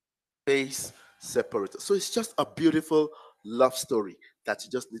 Phase separator. So it's just a beautiful love story that you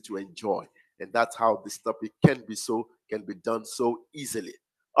just need to enjoy. And that's how this topic can be done so easily.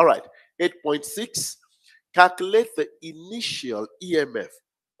 All right, 8.6. Calculate the initial EMF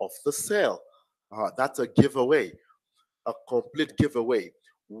of the cell. That's a giveaway, a complete giveaway.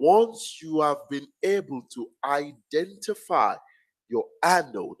 Once you have been able to identify your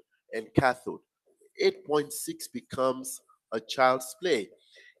anode and cathode, 8.6 becomes a child's play.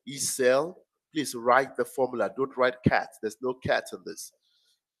 E cell, please write the formula. Don't write cat. There's no cat in this.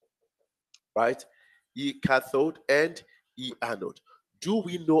 Right? E cathode and E anode. Do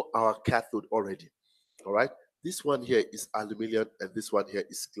we know our cathode already? All right. This one here is aluminum and this one here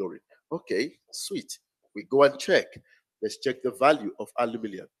is chlorine. Okay, sweet. We go and check. Let's check the value of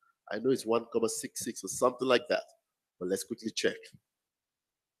aluminum. I know it's 1,66 or something like that, but let's quickly check.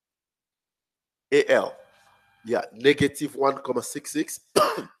 Al, yeah, negative 1,66.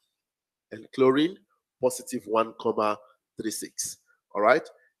 And chlorine, positive 1,36. All right,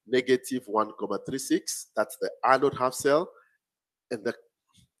 negative 1,36. That's the anode half cell, and the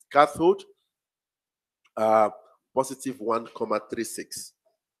cathode, positive 1,36.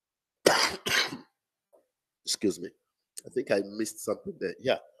 Excuse me. I think I missed something there.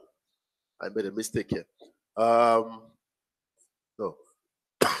 Yeah, I made a mistake here. No.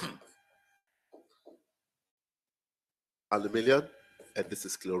 Aluminium, and this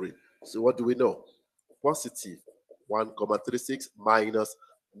is chlorine. So what do we know? Positive 1,36 minus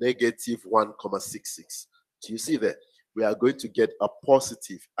negative 1,66. Do you see that? We are going to get a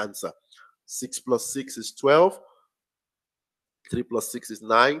positive answer. 6 plus 6 is 12. 3 plus 6 is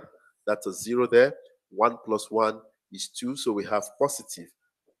 9. That's a 0 there. 1 plus 1 is 2. So we have positive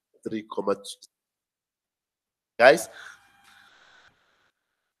 3,2. Guys,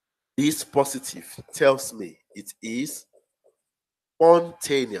 this positive tells me it is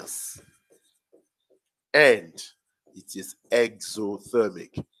spontaneous and it is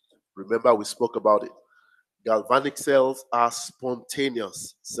exothermic. Remember, we spoke about it. Galvanic cells are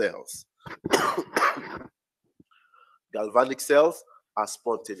spontaneous cells. Galvanic cells are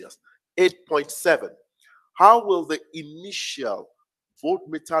spontaneous. 8.7. How will the initial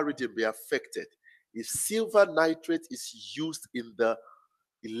voltmeter reading be affected if silver nitrate is used in the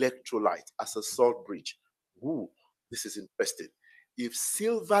electrolyte as a salt bridge? Ooh, this is interesting. If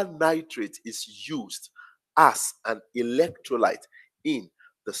silver nitrate is used as an electrolyte in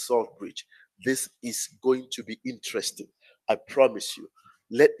the salt bridge, this is going to be interesting. I promise you.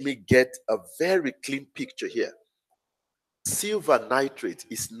 Let me get a very clean picture here. Silver nitrate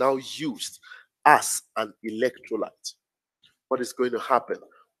is now used as an electrolyte. What is going to happen?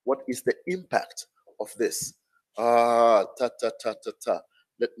 What is the impact of this? Let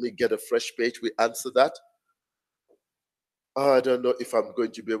me get a fresh page. We answer that. I don't know if I'm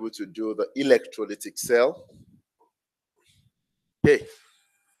going to be able to do the electrolytic cell. Okay.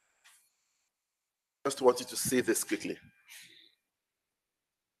 Just want you to see this quickly.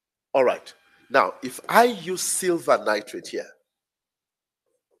 All right. Now, if I use silver nitrate here,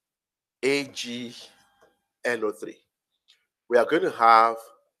 AgNO3, we are going to have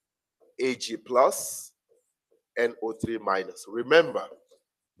Ag plus, NO3 minus. Remember,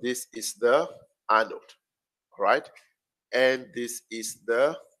 this is the anode, all right? And this is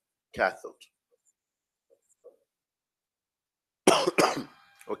the cathode.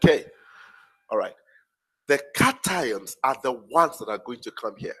 Okay, all right. The cations are the ones that are going to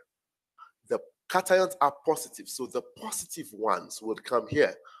come here. The cations are positive, so the positive ones would come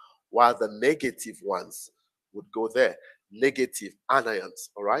here, while the negative ones would go there. Negative anions,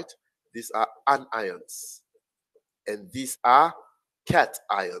 all right? These are anions, and these are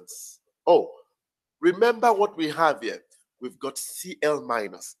cations. Oh, remember what we have here. We've got Cl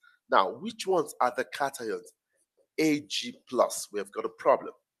minus. Now, which ones are the cations? Ag plus. We have got a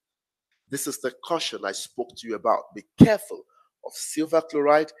problem. This is the caution I spoke to you about. Be careful of silver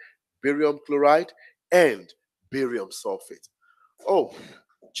chloride, barium chloride, and barium sulfate. Oh,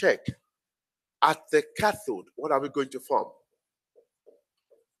 check. At the cathode, what are we going to form?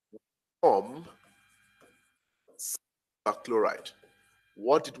 Form silver chloride.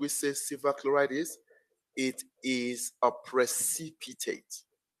 What did we say silver chloride is? It is a precipitate.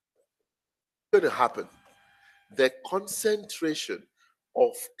 What's going to happen? The concentration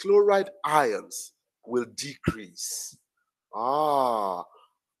of chloride ions will decrease.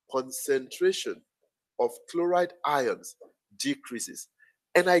 Concentration of chloride ions decreases.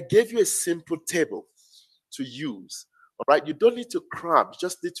 And I gave you a simple table to use. All right, you don't need to cram, you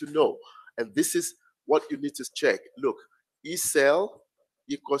just need to know. And this is what you need to check. Look, E cell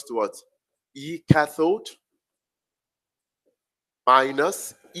equals to what? E cathode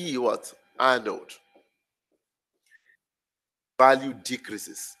minus E what? Anode. Value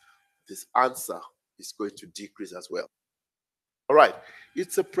decreases. This answer is going to decrease as well. All right,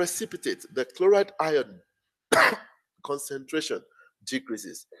 it's a precipitate. The chloride ion concentration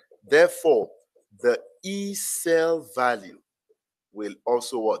decreases. Therefore, the E cell value will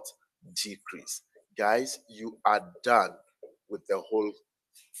also what? Decrease. Guys, you are done with the whole.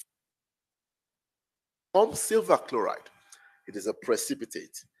 From silver chloride, it is a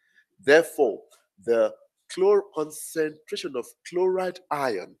precipitate. Therefore, the concentration of chloride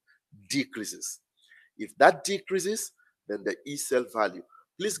ion decreases. If that decreases, then the E cell value.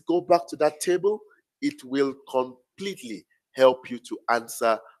 Please go back to that table. It will completely help you to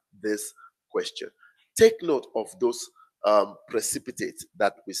answer this question. Take note of those precipitates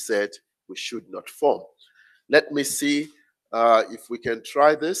that we said we should not form. Let me see if we can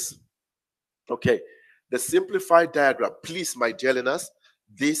try this. Okay, the simplified diagram. Please, my dear learners,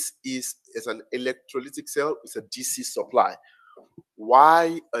 this is an electrolytic cell. It's a DC supply.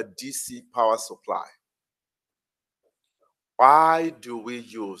 Why a DC power supply? Why do we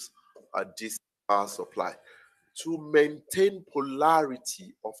use a DC power supply? To maintain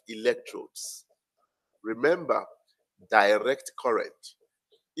polarity of electrodes. Remember, direct current.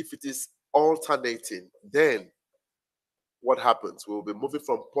 If it is alternating, then what happens? We'll be moving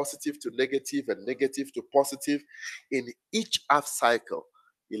from positive to negative and negative to positive in each half cycle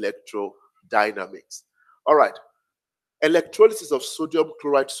electrodynamics. All right. Electrolysis of sodium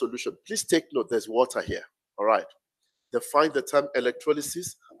chloride solution. Please take note, there's water here. All right. Define the term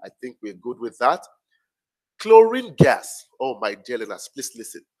electrolysis. I think we're good with that. Chlorine gas. Oh, my dear learners, please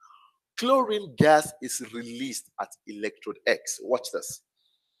listen. Chlorine gas is released at electrode X. Watch this.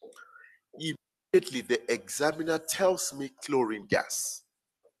 Immediately, the examiner tells me chlorine gas.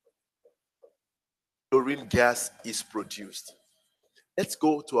 Chlorine gas is produced. Let's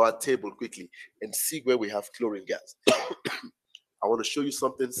go to our table quickly and see where we have chlorine gas. I want to show you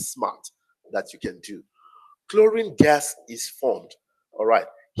something smart that you can do. Chlorine gas is formed. All right,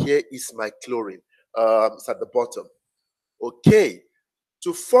 here is my chlorine. It's at the bottom. Okay,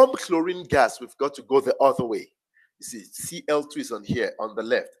 to form chlorine gas, we've got to go the other way. You see, Cl2 is on here, on the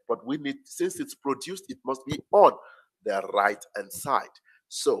left. But we need, since it's produced, it must be on the right-hand side.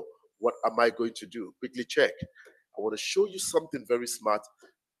 So what am I going to do? Quickly check. I want to show you something very smart.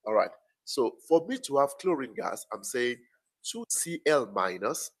 All right. So for me to have chlorine gas, I'm saying 2Cl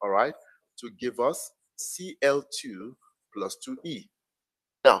minus, all right, to give us Cl2 plus 2E.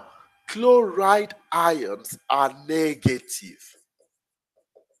 Now, chloride ions are negative.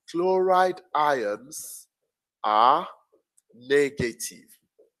 Chloride ions are negative.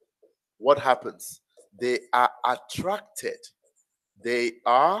 What happens? They are attracted. They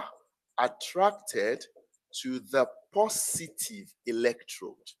are attracted to the positive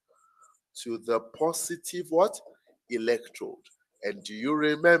electrode. To the positive what? Electrode. And do you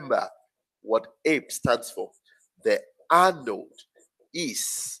remember what APE stands for? The anode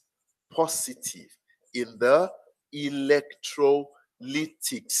is positive in the electrolytic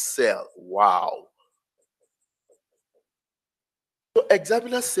cell. Wow. So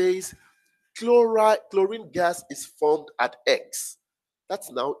examiner says chlorine gas is formed at X.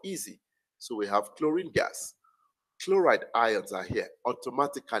 That's now easy. So we have chlorine gas. Chloride ions are here.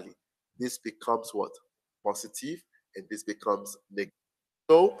 Automatically, this becomes what? Positive, and this becomes negative.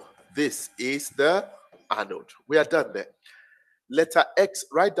 So this is the anode. We are done there. Letter X,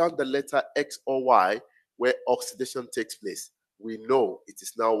 write down the letter X or Y where oxidation takes place. We know it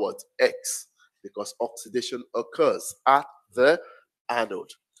is now what? X, because oxidation occurs at the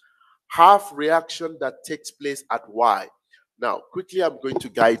anode. Half reaction that takes place at Y. Now, quickly, I'm going to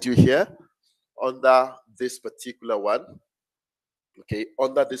guide you here under this particular one. Okay,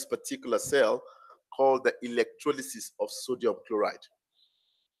 under this particular cell called the electrolysis of sodium chloride.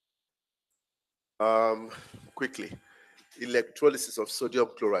 Quickly, electrolysis of sodium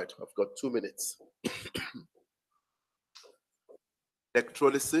chloride. I've got 2 minutes.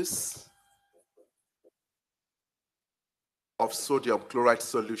 Electrolysis of sodium chloride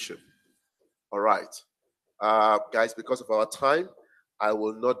solution. All right. Guys, because of our time, I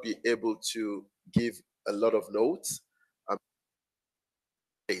will not be able to give a lot of notes.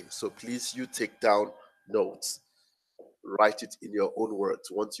 So please, you take down notes. Write it in your own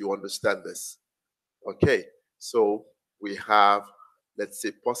words once you understand this. Okay, so we have, let's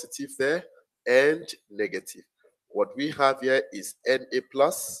say, positive there and negative. What we have here is Na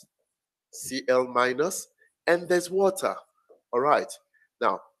plus, Cl minus, and there's water. All right.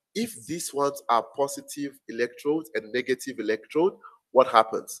 Now, if these ones are positive electrodes and negative electrode, what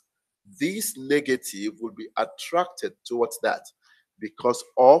happens? These negative will be attracted towards that because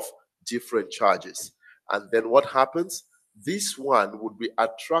of different charges. And then what happens? This one would be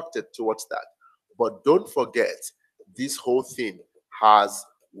attracted towards that. But don't forget, this whole thing has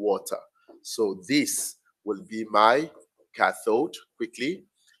water. So this will be my cathode quickly.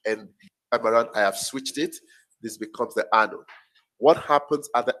 And time around, I have switched it. This becomes the anode. What happens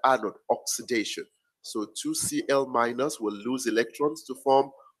at the anode? Oxidation. So 2Cl minus will lose electrons to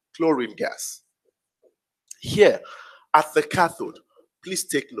form chlorine gas. Here, at the cathode, please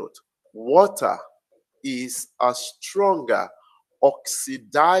take note, water is a stronger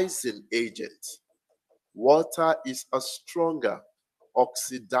oxidizing agent. Water is a stronger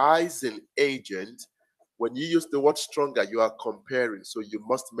oxidizing agent. When you use the word stronger, you are comparing, so you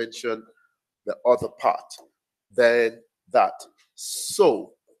must mention the other part than that.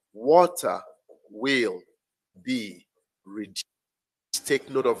 So water will be reduced. Take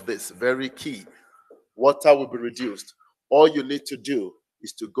note of this, very key. Water will be reduced. All you need to do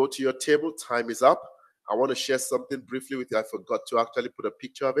is to go to your table. Time is up. I want to share something briefly with you. I forgot to actually put a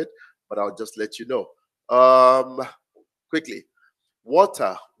picture of it, but I'll just let you know. Quickly,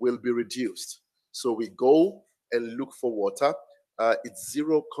 water will be reduced. So we go and look for water. It's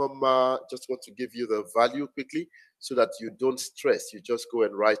 0, just want to give you the value quickly so that you don't stress. You just go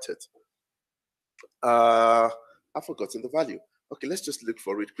and write it. I've forgotten the value. Okay, let's just look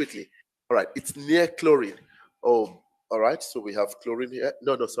for it quickly. All right, it's near chlorine. Oh, all right, so we have chlorine here.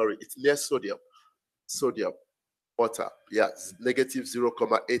 No, sorry, it's near sodium. Sodium, water. Yeah, negative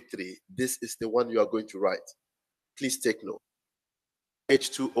 0.83. This is the one you are going to write. Please take note.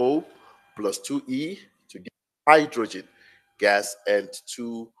 H2O plus 2E to get hydrogen gas and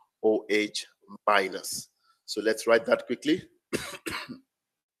 2OH minus. So let's write that quickly.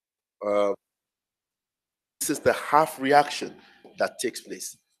 This is the half reaction that takes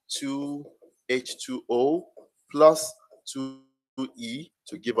place. 2H2O plus 2E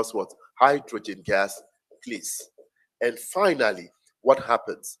to give us what? Hydrogen gas, please. And finally, what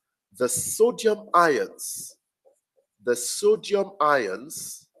happens? The sodium ions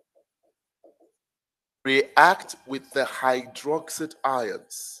react with the hydroxide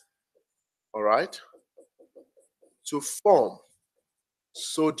ions, all right, to form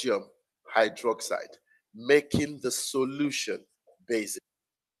sodium hydroxide, making the solution basic.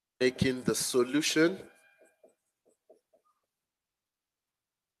 Making the solution,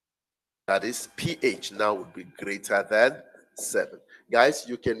 that is pH, now would be greater than 7. Guys,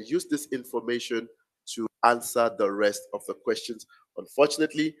 you can use this information to answer the rest of the questions.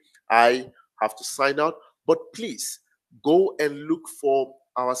 Unfortunately, I have to sign out, but please go and look for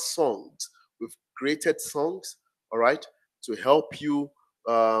our songs. We've created songs, all right, to help you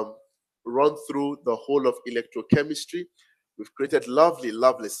run through the whole of electrochemistry. We've created lovely,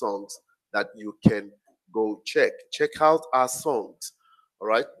 lovely songs that you can go check. Check out our songs. All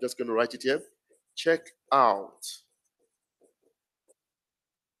right, just going to write it here. Check out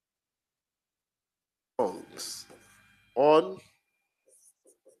songs on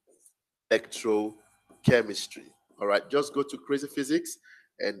electrochemistry. All right, just go to Crazy Physics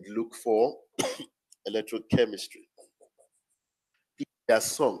and look for electrochemistry. Their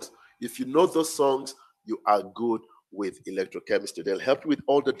songs. If you know those songs, you are good with electrochemistry. They'll help you with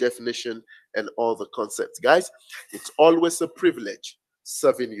all the definition and all the concepts. Guys, it's always a privilege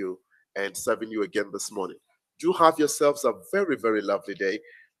serving you and serving you again this morning. Do have yourselves a very, very lovely day.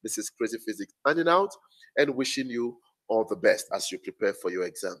 This is Crazy Physics signing out and wishing you all the best as you prepare for your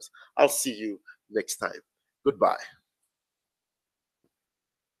exams. I'll see you next time. Goodbye.